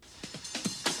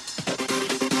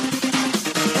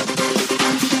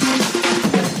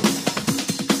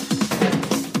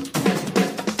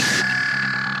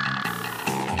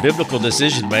Biblical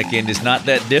decision making is not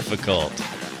that difficult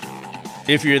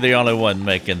if you're the only one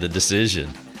making the decision.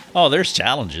 Oh, there's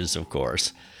challenges, of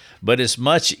course, but it's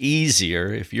much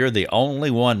easier if you're the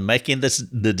only one making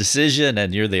the decision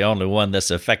and you're the only one that's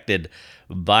affected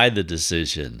by the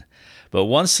decision. But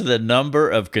once the number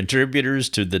of contributors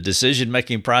to the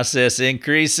decision-making process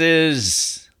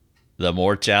increases, the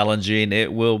more challenging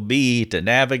it will be to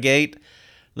navigate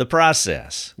the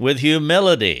process with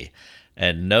humility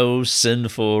and no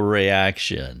sinful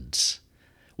reactions.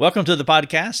 Welcome to the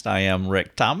podcast. I am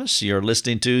Rick Thomas. You're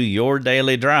listening to Your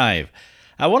Daily Drive.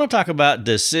 I want to talk about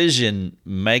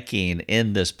decision-making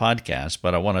in this podcast,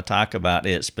 but I want to talk about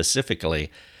it specifically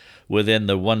within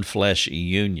the one flesh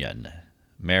union.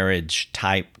 Marriage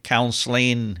type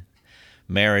counseling,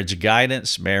 marriage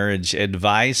guidance, marriage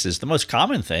advice is the most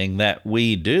common thing that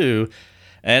we do.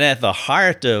 And at the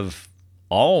heart of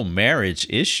all marriage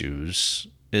issues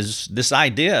is this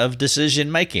idea of decision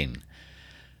making.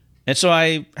 And so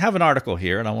I have an article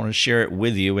here, and I want to share it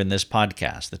with you in this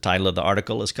podcast. The title of the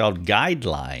article is called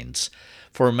Guidelines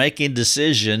for Making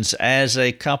Decisions as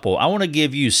a Couple. I want to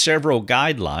give you several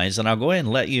guidelines, and I'll go ahead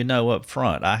and let you know up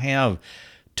front. I have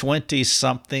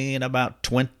 20-something, about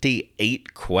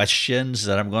 28 questions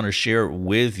that I'm going to share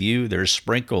with you. They're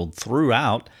sprinkled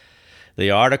throughout the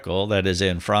article that is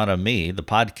in front of me, the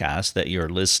podcast that you're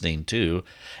listening to.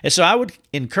 And so I would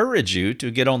encourage you to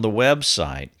get on the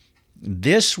website.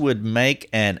 This would make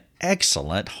an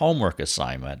excellent homework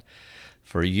assignment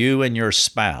for you and your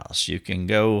spouse. You can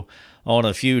go on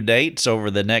a few dates over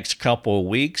the next couple of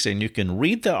weeks, and you can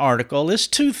read the article. It's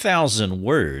 2,000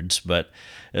 words, but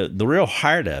the real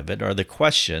heart of it are the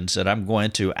questions that I'm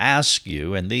going to ask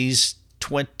you, and these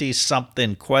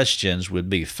 20-something questions would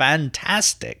be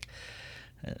fantastic.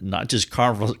 Not just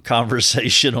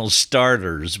conversational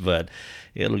starters, but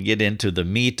it'll get into the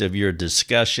meat of your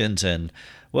discussions and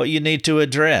what you need to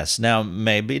address. Now,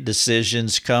 maybe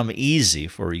decisions come easy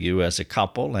for you as a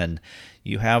couple, and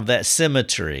you have that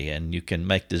symmetry, and you can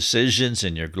make decisions,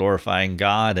 and you're glorifying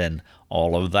God and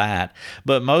all of that.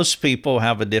 But most people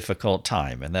have a difficult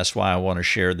time, and that's why I want to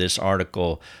share this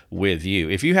article with you.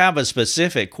 If you have a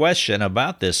specific question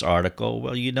about this article,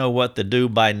 well, you know what to do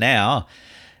by now.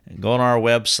 Go on our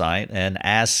website and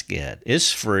ask it.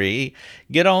 It's free.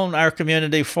 Get on our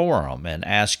community forum and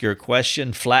ask your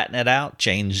question, flatten it out,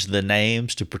 change the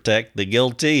names to protect the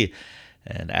guilty,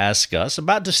 and ask us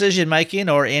about decision-making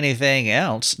or anything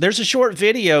else. There's a short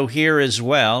video here as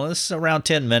well. It's around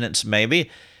 10 minutes maybe.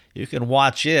 You can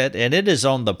watch it, and it is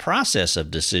on the process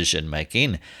of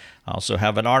decision-making. I also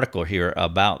have an article here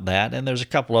about that, and there's a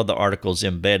couple other articles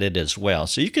embedded as well.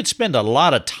 So you could spend a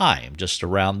lot of time just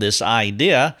around this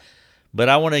idea, but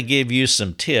I want to give you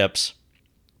some tips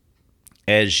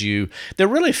they're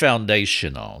really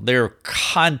foundational. They're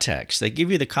context. They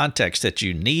give you the context that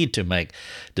you need to make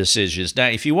decisions. Now,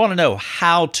 if you want to know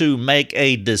how to make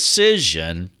a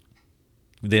decision,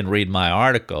 then read my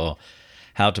article,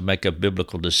 How to Make a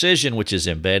Biblical Decision, which is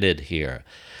embedded here.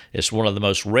 It's one of the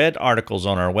most read articles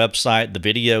on our website. The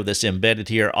video that's embedded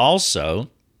here also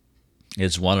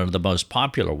is one of the most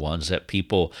popular ones that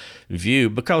people view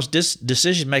because this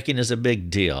decision-making is a big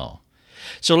deal.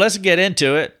 So let's get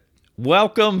into it.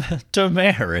 Welcome to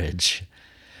marriage.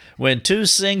 When two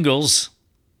singles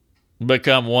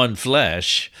become one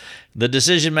flesh, the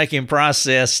decision-making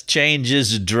process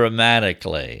changes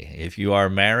dramatically. If you are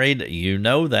married, you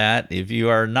know that. If you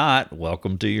are not,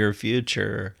 welcome to your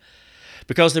future.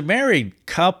 Because the married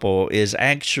couple is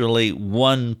actually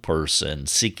one person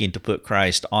seeking to put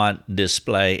Christ on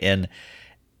display in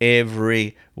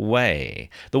every way.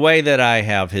 The way that I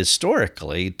have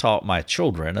historically taught my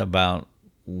children about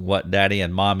what daddy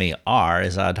and mommy are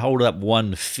is I'd hold up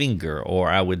one finger or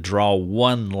I would draw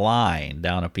one line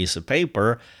down a piece of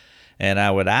paper, and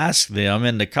I would ask them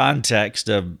in the context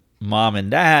of mom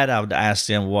and dad, I would ask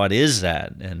them, what is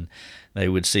that? And they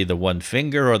would see the one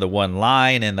finger or the one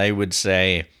line, and they would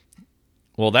say,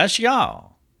 well, that's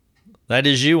y'all. That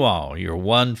is you all. You're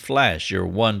one flesh. You're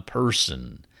one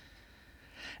person.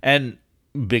 And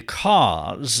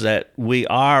because that we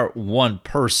are one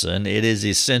person, it is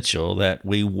essential that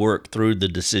we work through the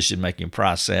decision-making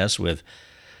process with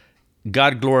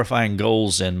God-glorifying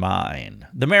goals in mind.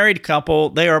 The married couple,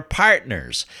 they are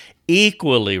partners,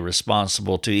 equally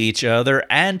responsible to each other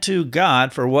and to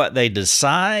God for what they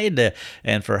decide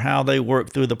and for how they work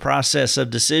through the process of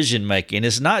decision-making.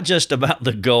 It's not just about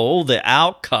the goal, the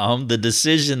outcome, the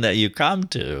decision that you come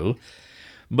to,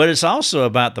 but it's also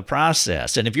about the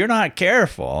process. And if you're not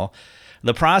careful,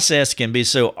 The process can be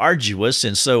so arduous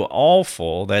and so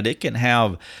awful that it can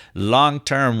have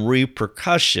long-term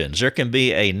repercussions. There can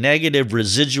be a negative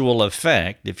residual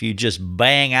effect if you just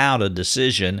bang out a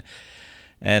decision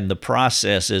and the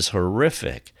process is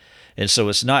horrific. And so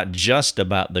it's not just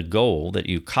about the goal that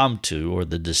you come to or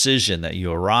the decision that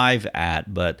you arrive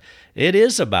at, but it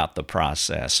is about the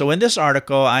process. So in this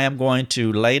article, I am going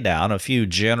to lay down a few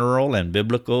general and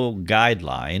biblical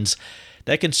guidelines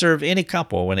that can serve any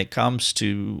couple when it comes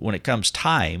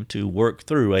time to work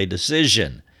through a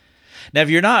decision. Now, if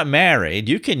you're not married,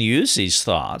 you can use these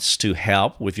thoughts to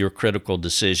help with your critical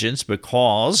decisions,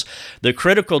 because the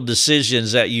critical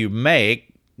decisions that you make,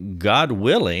 God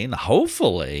willing,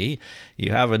 hopefully,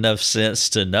 you have enough sense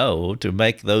to know to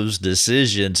make those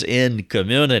decisions in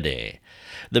community.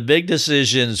 The big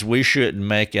decisions we shouldn't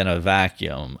make in a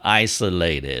vacuum,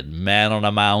 isolated, man on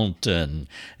a mountain,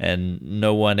 and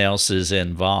no one else is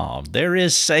involved. There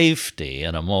is safety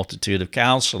in a multitude of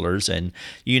counselors, and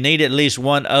you need at least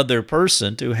one other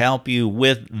person to help you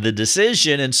with the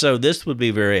decision. And so this would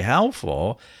be very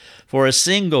helpful for a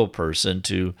single person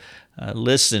to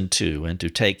listen to and to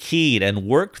take heed and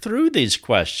work through these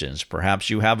questions. Perhaps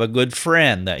you have a good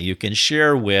friend that you can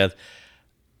share with.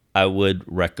 I would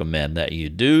recommend that you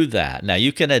do that. Now,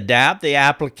 you can adapt the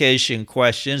application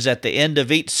questions at the end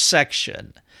of each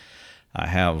section. I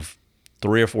have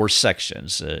 3 or 4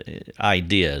 sections,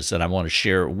 ideas that I want to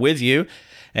share with you,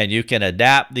 and you can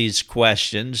adapt these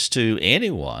questions to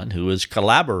anyone who is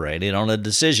collaborating on a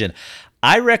decision.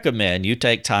 I recommend you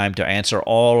take time to answer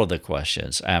all of the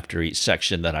questions after each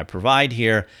section that I provide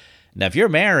here. Now, if you're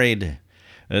married,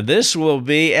 this will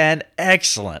be an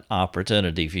excellent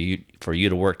opportunity for you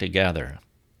to work together.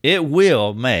 It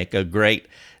will make a great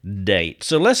date.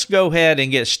 So let's go ahead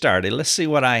and get started. Let's see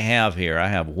what I have here. I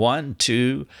have 1,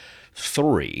 2,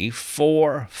 3,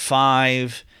 4,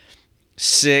 5,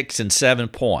 6, and 7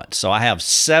 points. So I have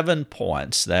 7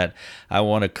 points that I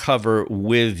want to cover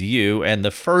with you. And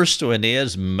the first one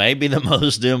is maybe the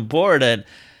most important.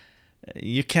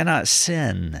 You cannot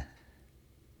sin.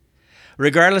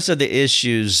 Regardless of the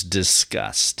issues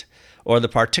discussed or the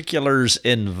particulars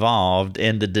involved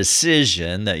in the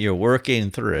decision that you're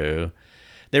working through,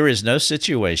 there is no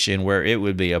situation where it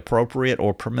would be appropriate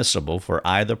or permissible for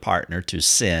either partner to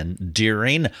sin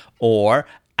during or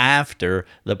after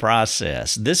the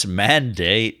process. This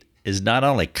mandate is not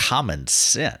only common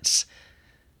sense,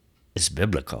 it's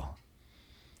biblical.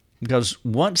 Because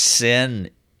once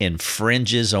sin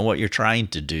infringes on what you're trying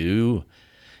to do,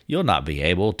 you'll not be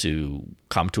able to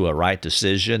come to a right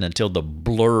decision until the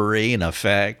blurring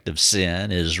effect of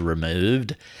sin is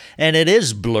removed. And it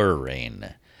is blurring.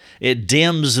 It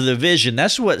dims the vision.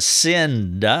 That's what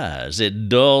sin does. It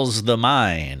dulls the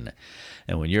mind.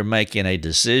 And when you're making a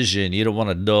decision, you don't want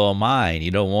a dull mind.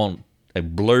 You don't want a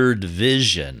blurred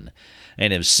vision.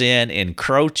 And if sin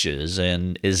encroaches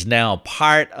and is now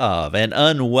part of an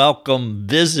unwelcome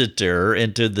visitor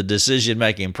into the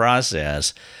decision-making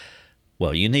process,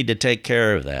 well, you need to take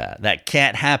care of that. That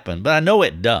can't happen, but I know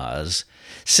it does.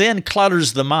 Sin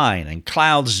clutters the mind and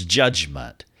clouds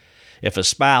judgment. If a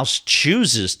spouse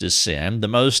chooses to sin, the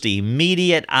most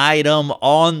immediate item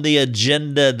on the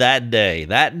agenda that day,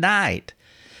 that night,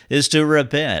 is to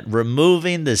repent.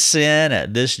 Removing the sin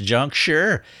at this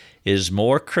juncture is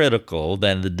more critical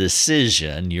than the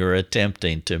decision you're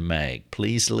attempting to make.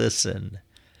 Please listen.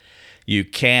 You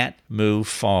can't move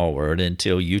forward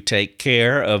until you take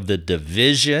care of the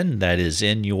division that is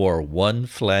in your one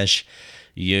flesh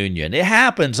union. It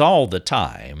happens all the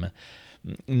time.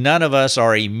 None of us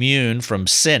are immune from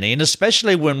sinning,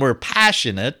 especially when we're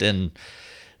passionate and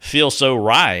feel so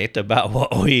right about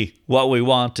what we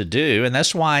want to do. And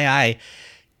that's why I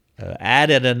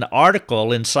added an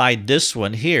article inside this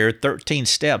one here, 13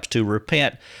 Steps to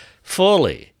Repent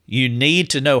Fully. You need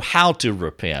to know how to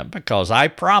repent, because I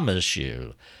promise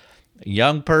you,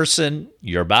 young person,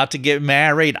 you're about to get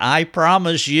married, I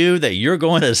promise you that you're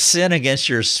going to sin against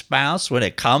your spouse when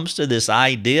it comes to this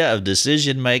idea of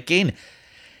decision making,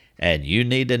 and you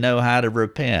need to know how to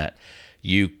repent.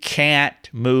 You can't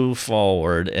move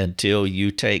forward until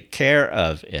you take care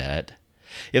of it.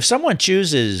 If someone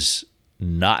chooses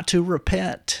not to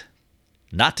repent,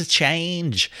 not to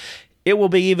change, it will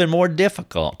be even more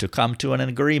difficult to come to an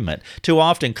agreement. Too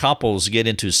often couples get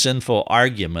into sinful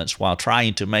arguments while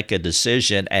trying to make a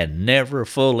decision and never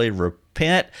fully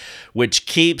repent, which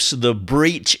keeps the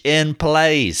breach in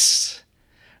place.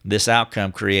 This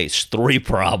outcome creates 3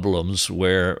 problems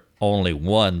where only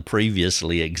one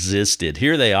previously existed.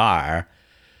 Here they are.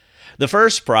 The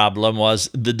first problem was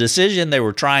the decision they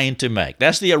were trying to make.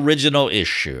 That's the original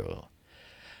issue.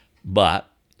 But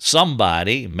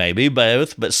Somebody, maybe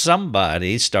both, but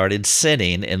somebody started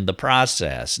sinning in the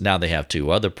process. Now they have two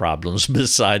other problems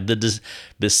besides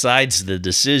the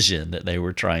decision that they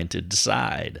were trying to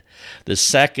decide. The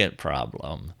second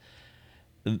problem,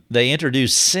 they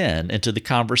introduced sin into the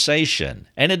conversation,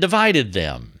 and it divided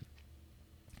them.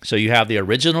 So you have the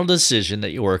original decision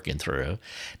that you're working through.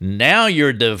 Now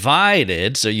you're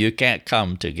divided, so you can't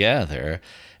come together.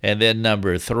 And then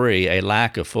number three, a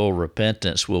lack of full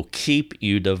repentance will keep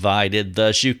you divided.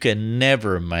 Thus, you can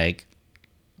never make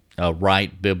a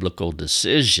right biblical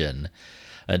decision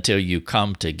until you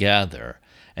come together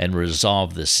and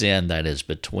resolve the sin that is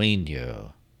between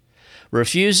you.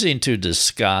 Refusing to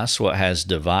discuss what has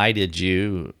divided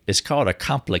you is called a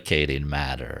complicating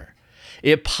matter.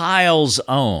 It piles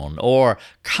on or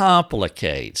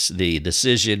complicates the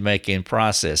decision-making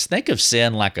process. Think of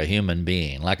sin like a human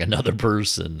being, like another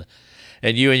person.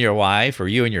 And you and your wife, or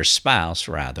you and your spouse,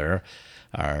 rather,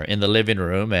 are in the living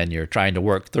room and you're trying to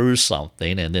work through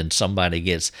something, and then somebody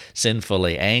gets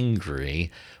sinfully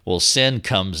angry. Well, sin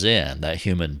comes in, that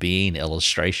human being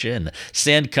illustration.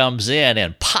 Sin comes in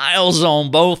and piles on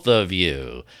both of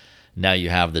you. Now you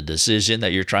have the decision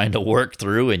that you're trying to work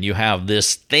through, and you have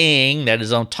this thing that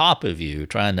is on top of you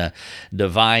trying to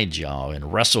divide y'all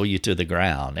and wrestle you to the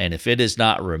ground. And if it is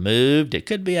not removed, it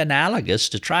could be analogous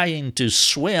to trying to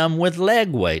swim with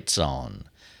leg weights on.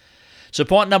 So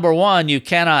point number one, you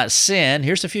cannot sin.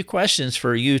 Here's a few questions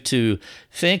for you to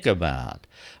think about.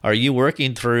 Are you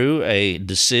working through a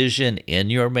decision in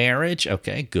your marriage?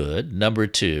 Okay, good. Number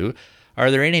two,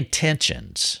 are there any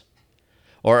tensions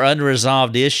or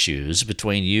unresolved issues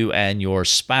between you and your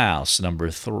spouse?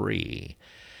 Number three,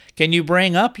 can you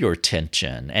bring up your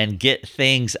tension and get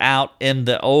things out in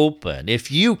the open?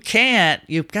 If you can't,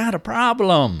 you've got a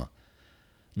problem.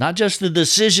 Not just the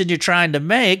decision you're trying to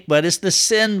make, but it's the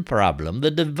sin problem, the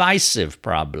divisive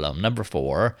problem. Number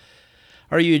four,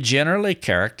 are you generally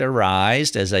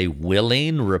characterized as a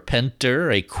willing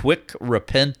repenter, a quick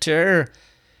repenter?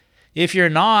 If you're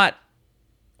not,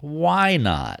 why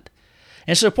not?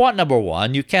 And so point number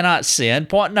one, you cannot sin.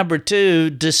 Point number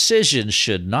two, decisions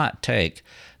should not take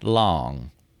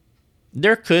long.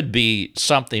 There could be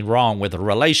something wrong with a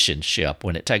relationship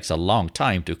when it takes a long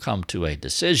time to come to a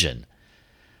decision.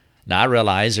 Now, I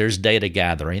realize there's data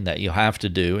gathering that you have to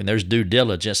do, and there's due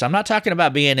diligence. I'm not talking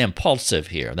about being impulsive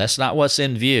here. That's not what's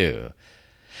in view.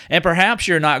 And perhaps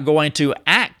you're not going to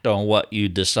act on what you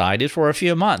decided for a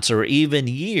few months or even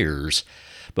years.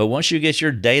 But once you get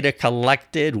your data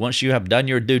collected, once you have done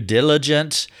your due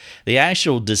diligence, the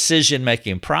actual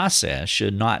decision-making process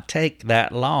should not take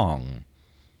that long.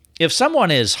 If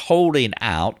someone is holding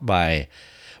out by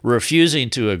refusing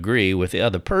to agree with the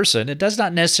other person, it does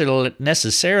not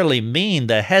necessarily mean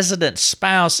the hesitant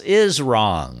spouse is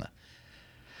wrong.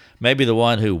 Maybe the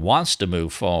one who wants to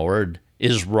move forward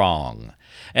is wrong,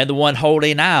 and the one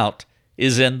holding out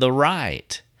is in the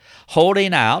right.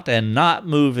 Holding out and not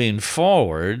moving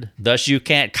forward, thus you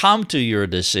can't come to your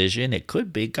decision, it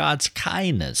could be God's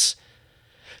kindness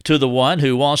to the one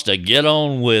who wants to get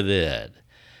on with it.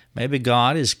 Maybe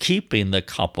God is keeping the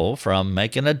couple from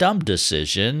making a dumb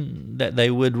decision that they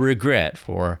would regret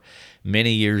for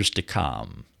many years to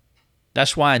come.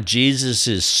 That's why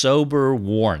Jesus' sober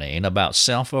warning about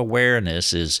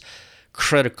self-awareness is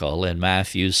critical in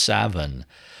Matthew 7.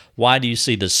 Why do you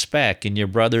see the speck in your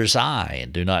brother's eye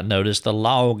and do not notice the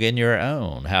log in your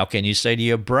own? How can you say to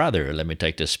your brother, let me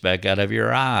take the speck out of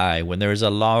your eye, when there is a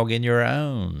log in your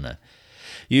own?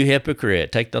 You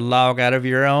hypocrite, take the log out of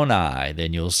your own eye,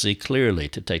 then you'll see clearly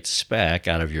to take the speck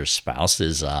out of your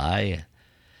spouse's eye.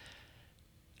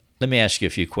 Let me ask you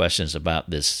a few questions about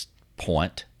this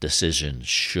point. Decisions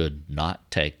should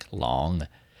not take long.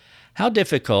 How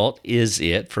difficult is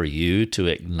it for you to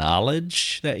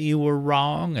acknowledge that you were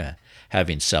wrong?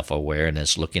 Having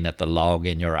self-awareness, looking at the log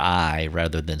in your eye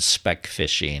rather than speck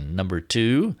fishing. Number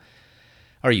two,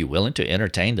 are you willing to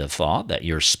entertain the thought that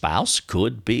your spouse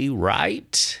could be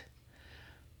right?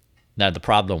 Now, the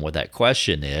problem with that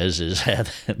question is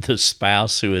that the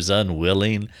spouse who is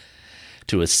unwilling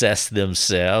to assess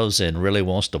themselves and really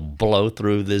wants to blow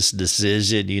through this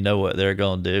decision, you know what they're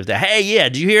going to do? Hey, yeah,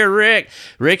 did you hear Rick?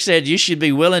 Rick said you should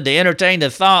be willing to entertain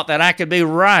the thought that I could be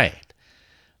right.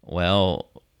 Well,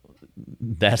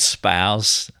 that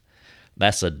spouse,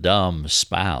 that's a dumb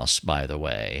spouse, by the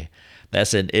way.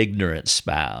 That's an ignorant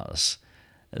spouse.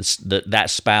 That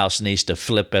spouse needs to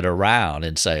flip it around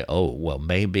and say, oh, well,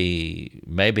 maybe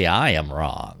I am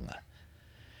wrong.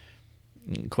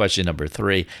 Question number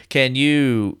three, can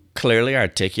you clearly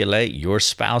articulate your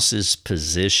spouse's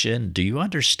position? Do you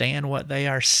understand what they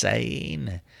are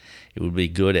saying? It would be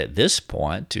good at this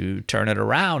point to turn it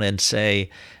around and say,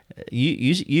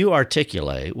 you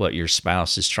articulate what your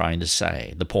spouse is trying to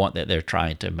say, the point that they're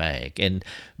trying to make, and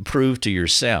prove to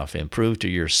yourself and prove to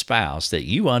your spouse that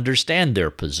you understand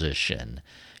their position.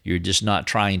 You're just not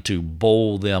trying to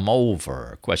bowl them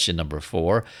over. Question number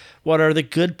 4, what are the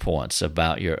good points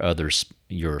about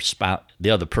the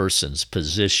other person's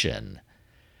position?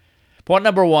 Point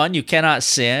number 1, you cannot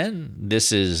sin.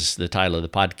 This is the title of the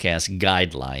podcast,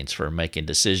 Guidelines for Making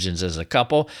Decisions as a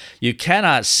Couple. You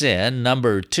cannot sin.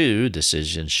 Number 2,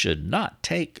 decisions should not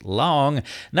take long.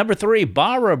 Number 3,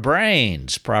 borrow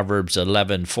brains. Proverbs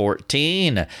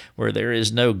 11:14, where there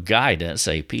is no guidance,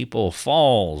 a people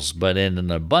falls, but in an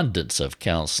abundance of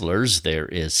counselors there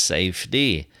is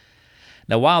safety.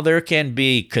 Now, while there can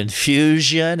be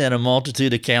confusion in a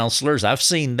multitude of counselors, I've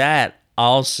seen that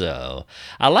also.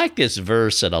 I like this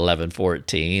verse at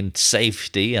 11:14,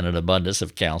 safety and an abundance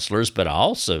of counselors, but I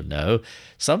also know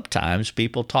sometimes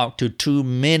people talk to too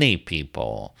many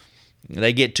people.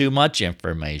 They get too much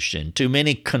information, too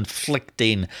many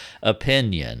conflicting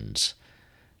opinions.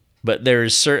 But there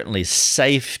is certainly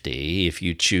safety if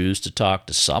you choose to talk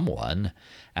to someone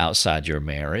outside your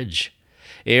marriage.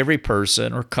 Every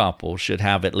person or couple should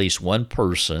have at least one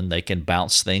person they can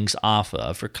bounce things off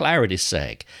of for clarity's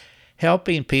sake.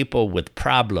 Helping people with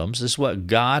problems is what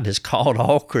God has called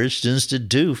all Christians to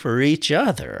do for each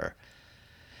other.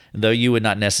 Though you would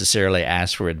not necessarily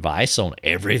ask for advice on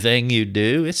everything you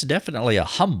do, it's definitely a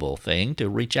humble thing to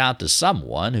reach out to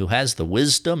someone who has the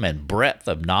wisdom and breadth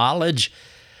of knowledge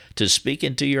to speak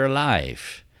into your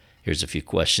life. Here's a few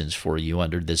questions for you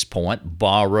under this point.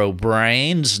 Borrow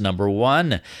brains. Number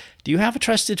 1, do you have a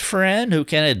trusted friend who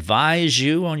can advise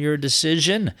you on your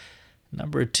decision?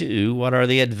 Number 2, what are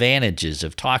the advantages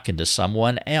of talking to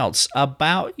someone else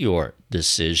about your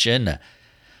decision?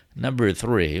 Number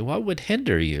 3, what would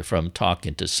hinder you from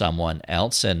talking to someone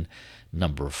else? And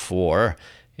number 4,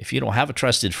 if you don't have a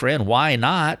trusted friend, why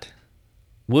not?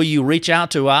 Will you reach out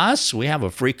to us? We have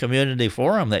a free community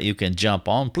forum that you can jump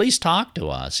on. Please talk to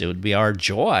us. It would be our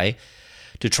joy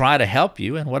to try to help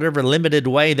you in whatever limited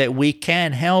way that we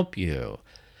can help you.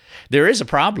 There is a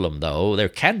problem, though. There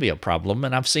can be a problem,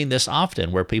 and I've seen this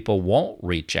often where people won't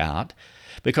reach out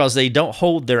because they don't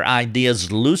hold their ideas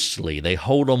loosely. They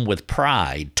hold them with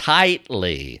pride,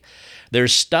 tightly. They're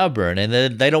stubborn,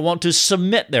 and they don't want to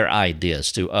submit their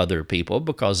ideas to other people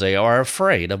because they are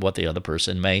afraid of what the other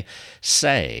person may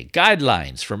say.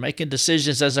 Guidelines for making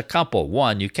decisions as a couple.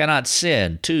 1, you cannot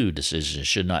sin. 2, decisions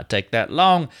should not take that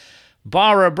long.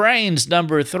 Borrow brains.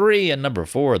 Number 3. And number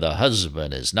 4, the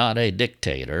husband is not a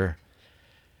dictator.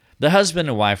 The husband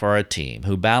and wife are a team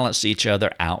who balance each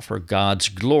other out for God's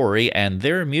glory and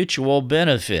their mutual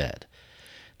benefit.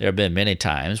 There have been many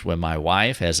times when my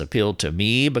wife has appealed to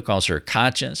me because her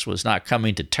conscience was not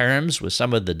coming to terms with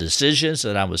some of the decisions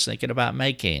that I was thinking about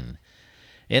making.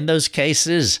 In those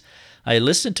cases, I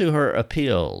listened to her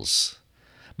appeals.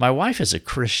 My wife is a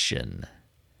Christian.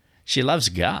 She loves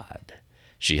God.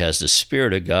 She has the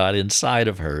Spirit of God inside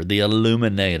of her, the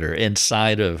illuminator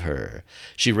inside of her.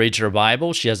 She reads her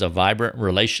Bible. She has a vibrant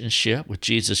relationship with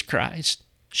Jesus Christ.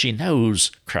 She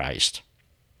knows Christ.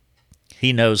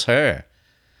 He knows her.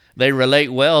 They relate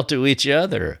well to each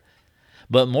other.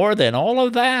 But more than all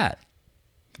of that,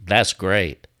 that's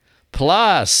great.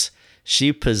 Plus,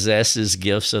 she possesses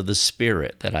gifts of the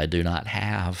Spirit that I do not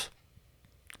have.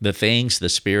 The things the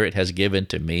Spirit has given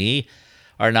to me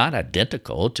are not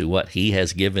identical to what He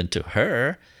has given to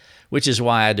her, which is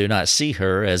why I do not see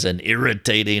her as an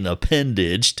irritating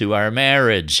appendage to our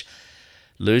marriage.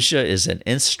 Lucia is an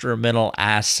instrumental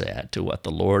asset to what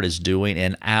the Lord is doing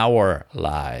in our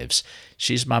lives.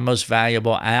 She's my most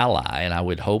valuable ally, and I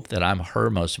would hope that I'm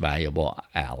her most valuable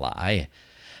ally.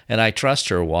 And I trust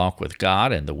her walk with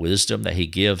God and the wisdom that He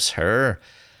gives her.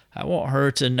 I want her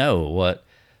to know what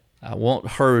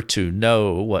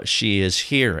she is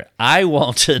hearing. I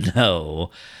want to know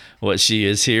what she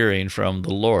is hearing from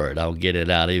the Lord. I'll get it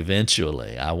out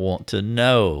eventually. I want to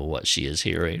know what she is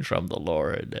hearing from the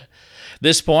Lord.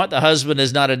 This point, the husband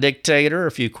is not a dictator.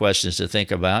 A few questions to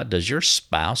think about. Does your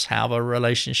spouse have a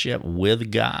relationship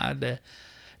with God?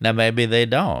 Now, maybe they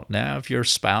don't. Now, if your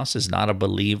spouse is not a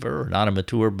believer or not a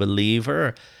mature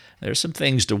believer, there's some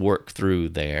things to work through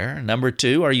there. Number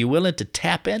 2, are you willing to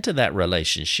tap into that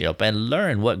relationship and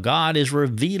learn what God is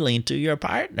revealing to your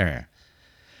partner?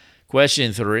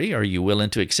 Question 3, are you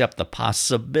willing to accept the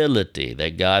possibility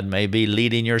that God may be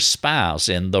leading your spouse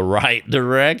in the right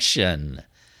direction?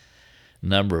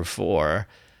 Number 4,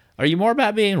 are you more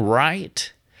about being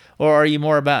right Or are you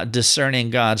more about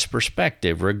discerning God's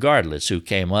perspective, regardless who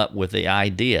came up with the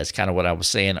idea? It's kind of what I was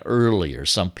saying earlier.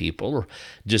 Some people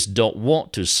just don't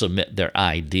want to submit their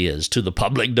ideas to the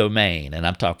public domain. And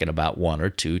I'm talking about one or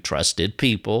two trusted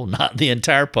people, not the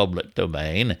entire public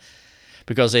domain,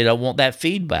 because they don't want that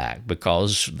feedback,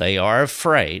 because they are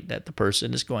afraid that the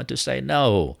person is going to say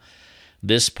no.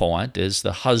 This point is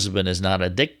the husband is not a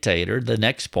dictator. The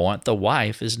next point, the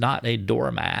wife is not a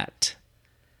doormat.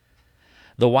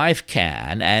 The wife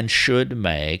can and should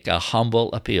make a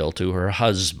humble appeal to her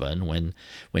husband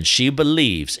when she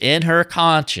believes in her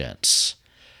conscience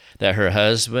that her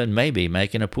husband may be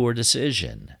making a poor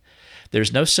decision.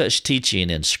 There's no such teaching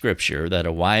in Scripture that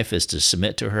a wife is to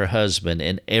submit to her husband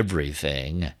in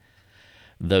everything,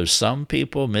 though some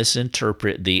people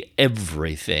misinterpret the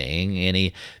everything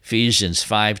in Ephesians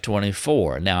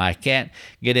 5:24. Now, I can't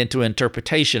get into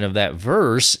interpretation of that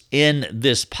verse in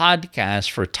this podcast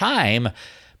for time,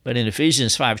 but in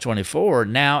Ephesians 5:24,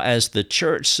 now as the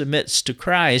church submits to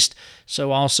Christ,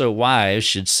 so also wives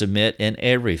should submit in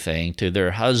everything to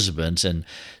their husbands. And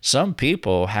some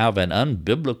people have an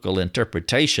unbiblical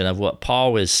interpretation of what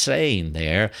Paul is saying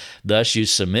there. Thus, you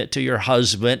submit to your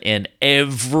husband in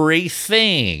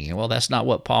everything. Well, that's not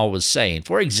what Paul was saying.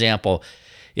 For example,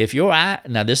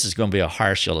 now this is going to be a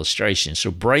harsh illustration,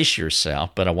 so brace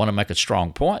yourself, but I want to make a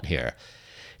strong point here.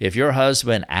 If your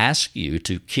husband asked you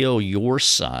to kill your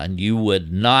son, you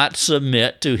would not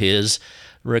submit to his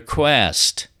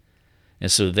request.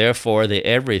 And so therefore, the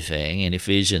everything in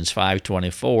Ephesians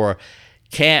 5:24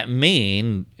 can't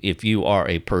mean, if you are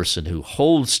a person who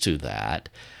holds to that,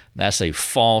 that's a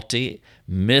faulty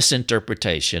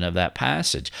misinterpretation of that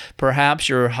passage. Perhaps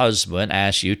your husband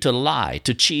asks you to lie,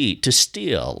 to cheat, to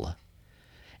steal.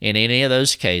 In any of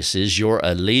those cases, your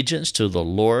allegiance to the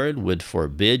Lord would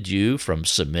forbid you from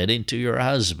submitting to your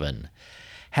husband.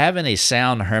 Having a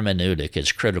sound hermeneutic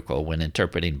is critical when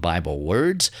interpreting Bible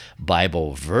words,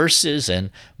 Bible verses, and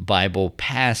Bible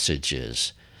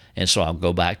passages. And so I'll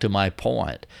go back to my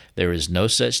point. There is no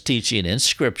such teaching in the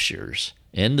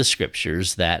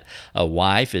Scriptures, that a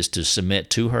wife is to submit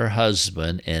to her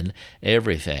husband in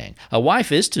everything. A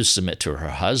wife is to submit to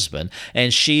her husband,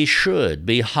 and she should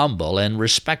be humble and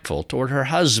respectful toward her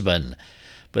husband.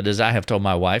 But as I have told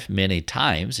my wife many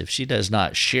times, if she does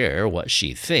not share what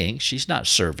she thinks, she's not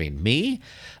serving me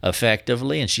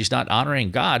effectively, and she's not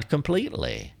honoring God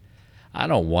completely. I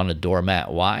don't want a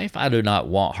doormat wife. I do not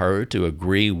want her to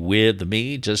agree with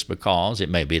me just because it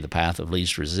may be the path of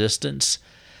least resistance.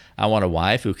 I want a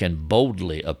wife who can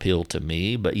boldly appeal to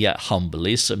me, but yet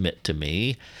humbly submit to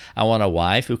me. I want a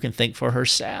wife who can think for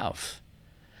herself.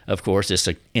 Of course, it's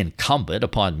incumbent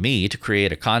upon me to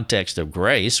create a context of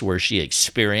grace where she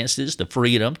experiences the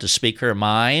freedom to speak her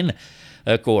mind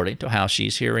according to how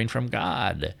she's hearing from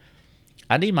God.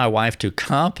 I need my wife to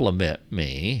compliment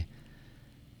me.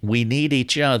 We need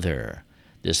each other.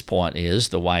 This point is,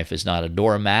 the wife is not a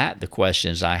doormat. The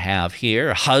questions I have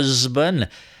here: husband,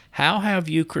 how have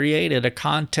you created a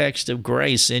context of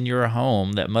grace in your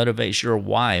home that motivates your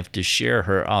wife to share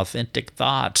her authentic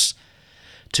thoughts?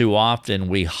 Too often,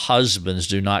 we husbands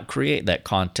do not create that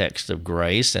context of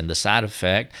grace, and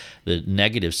the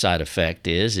negative side effect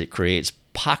is it creates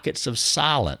pockets of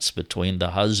silence between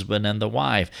the husband and the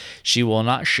wife. She will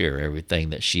not share everything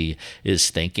that she is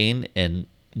thinking and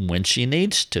when she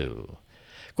needs to.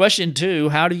 Question 2,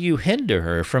 how do you hinder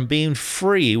her from being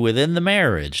free within the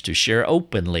marriage to share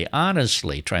openly,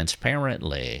 honestly,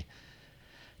 transparently?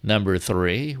 Number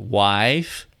 3,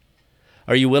 wife,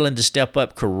 are you willing to step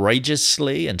up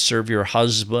courageously and serve your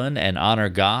husband and honor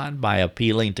God by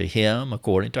appealing to him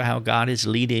according to how God is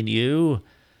leading you?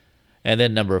 And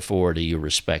then number 4, do you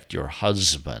respect your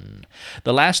husband?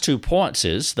 The last 2 points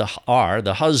are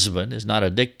the husband is not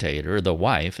a dictator, the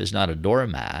wife is not a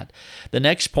doormat. The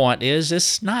next point is,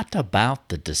 it's not about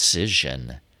the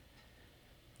decision.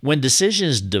 When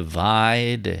decisions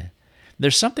divide,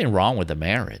 there's something wrong with the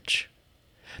marriage.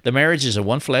 The marriage is a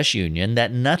one-flesh union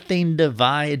that nothing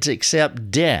divides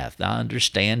except death. I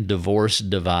understand divorce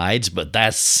divides, but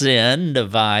that's sin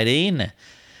dividing.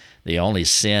 The only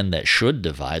sin that should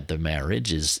divide the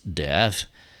marriage is death,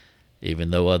 even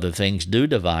though other things do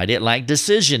divide it, like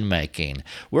decision-making.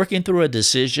 Working through a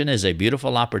decision is a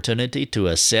beautiful opportunity to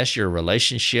assess your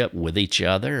relationship with each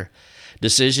other.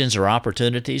 Decisions are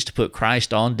opportunities to put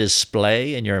Christ on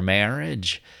display in your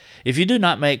marriage. If you do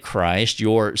not make Christ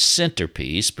your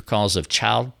centerpiece because of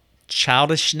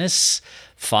childishness,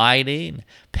 fighting,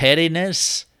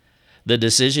 pettiness, the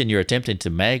decision you're attempting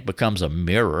to make becomes a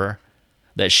mirror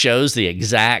that shows the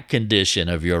exact condition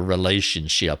of your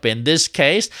relationship. In this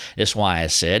case, it's why I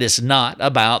said it's not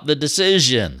about the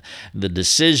decision. The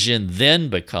decision then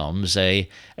becomes a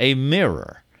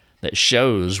mirror that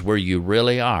shows where you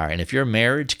really are. And if your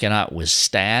marriage cannot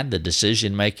withstand the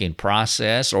decision-making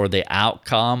process or the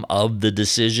outcome of the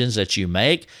decisions that you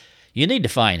make, you need to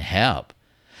find help,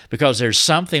 because there's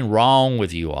something wrong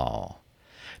with you all.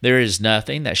 There is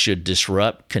nothing that should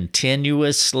disrupt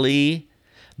continuously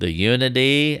the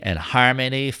unity and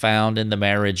harmony found in the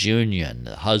marriage union.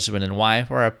 The husband and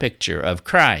wife are a picture of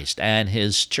Christ and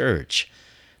His church.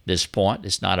 This point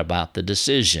is not about the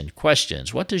decision.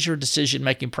 Questions: what does your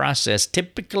decision-making process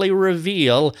typically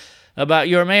reveal about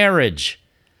your marriage?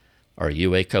 Are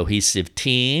you a cohesive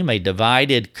team, a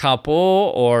divided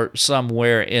couple, or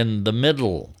somewhere in the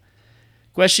middle?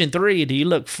 Question 3, do you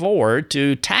look forward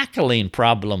to tackling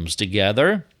problems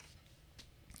together?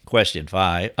 Question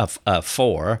 4,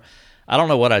 I don't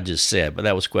know what I just said, but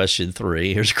that was question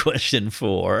 3. Here's question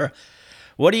 4.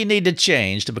 What do you need to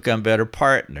change to become better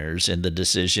partners in the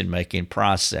decision-making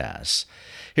process?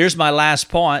 Here's my last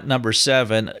point, number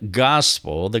 7,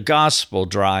 gospel. The gospel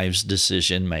drives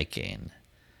decision-making.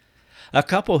 A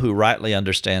couple who rightly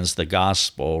understands the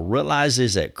gospel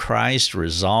realizes that Christ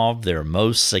resolved their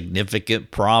most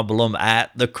significant problem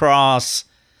at the cross.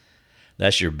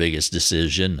 That's your biggest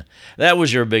decision. That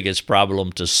was your biggest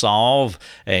problem to solve,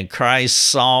 and Christ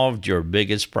solved your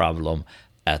biggest problem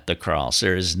at the cross.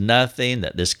 There is nothing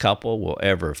that this couple will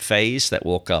ever face that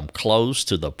will come close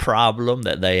to the problem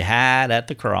that they had at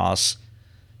the cross.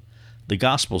 The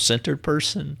gospel-centered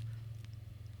person,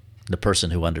 the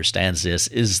person who understands this,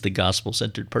 is the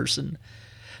gospel-centered person.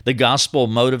 The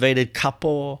gospel-motivated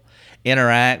couple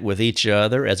interact with each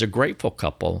other as a grateful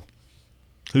couple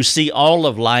who see all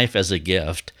of life as a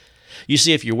gift. You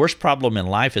see, if your worst problem in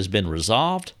life has been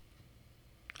resolved,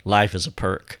 life is a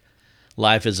perk.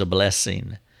 Life is a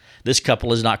blessing. This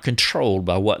couple is not controlled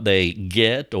by what they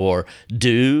get or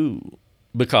do,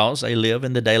 because they live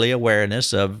in the daily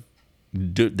awareness of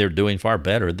they're doing far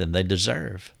better than they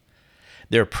deserve.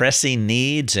 Their pressing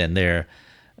needs and their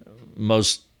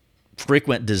most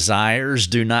frequent desires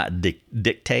do not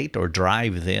dictate or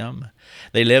drive them.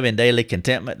 They live in daily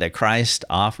contentment that Christ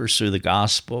offers through the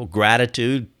gospel.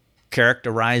 Gratitude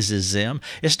characterizes them.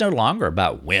 It's no longer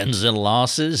about wins and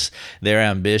losses. Their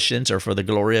ambitions are for the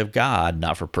glory of God,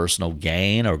 not for personal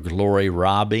gain or glory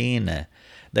robbing.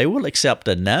 They will accept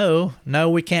a no. No,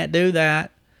 we can't do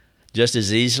that, just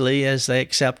as easily as they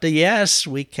accept a yes,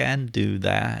 we can do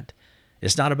that.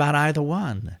 It's not about either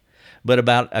one, but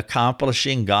about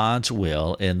accomplishing God's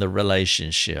will in the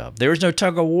relationship. There is no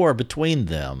tug of war between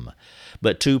them,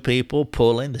 but two people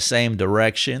pulling the same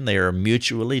direction. They are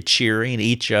mutually cheering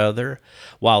each other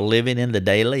while living in the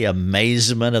daily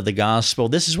amazement of the gospel.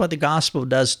 This is what the gospel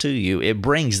does to you. It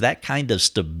brings that kind of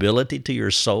stability to your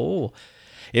soul.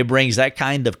 It brings that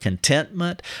kind of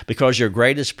contentment because your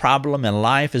greatest problem in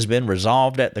life has been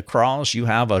resolved at the cross. You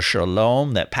have a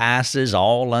shalom that passes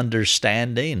all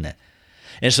understanding.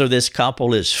 And so this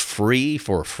couple is free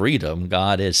for freedom.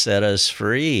 God has set us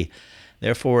free.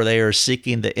 Therefore, they are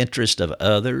seeking the interest of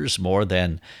others more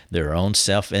than their own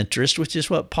self-interest, which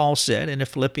is what Paul said in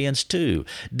Philippians 2.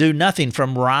 Do nothing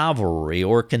from rivalry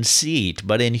or conceit,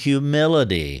 but in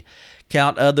humility.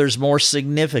 Count others more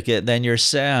significant than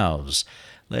yourselves.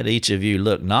 Let each of you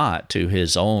look not to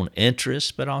his own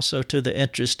interest, but also to the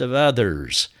interest of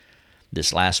others.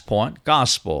 This last point,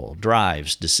 gospel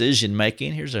drives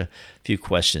decision-making. Here's a few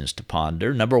questions to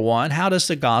ponder. Number 1, how does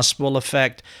the gospel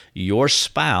affect your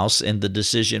spouse in the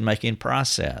decision-making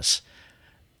process?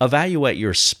 Evaluate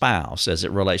your spouse as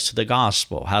it relates to the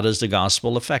gospel. How does the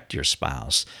gospel affect your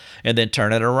spouse? And then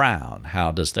turn it around.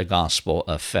 How does the gospel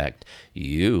affect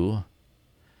you?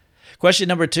 Question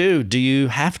number 2, do you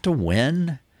have to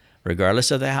win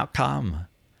regardless of the outcome?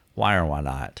 Why or why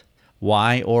not?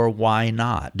 Why or why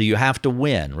not? Do you have to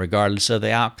win regardless of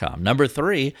the outcome? Number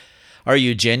 3, are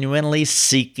you genuinely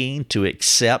seeking to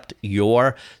accept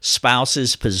your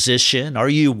spouse's position? Are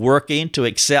you working to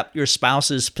accept your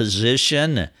spouse's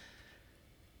position?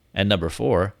 And number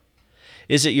 4,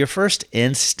 is it your first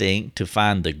instinct to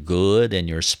find the good in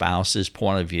your spouse's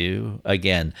point of view?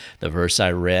 Again, the verse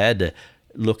I read,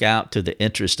 Look out to the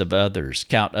interest of others.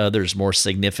 Count others more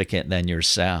significant than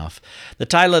yourself. The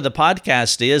title of the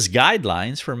podcast is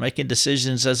Guidelines for Making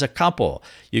Decisions as a Couple.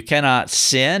 You cannot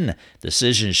sin.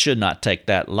 Decisions should not take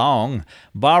that long.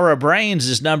 Borrow brains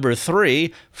is number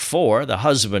 3. 4, the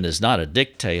husband is not a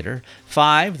dictator.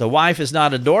 5, the wife is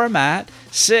not a doormat.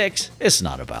 6, it's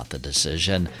not about the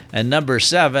decision. And number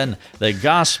 7, the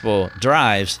gospel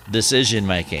drives decision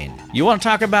making. You want to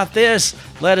talk about this?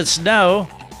 Let us know.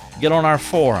 Get on our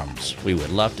forums. We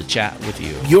would love to chat with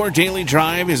you. Your Daily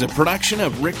Drive is a production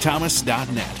of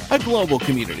rickthomas.net, a global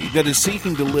community that is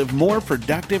seeking to live more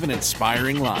productive and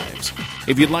inspiring lives.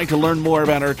 If you'd like to learn more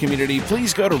about our community,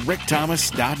 please go to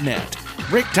rickthomas.net.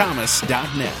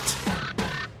 rickthomas.net.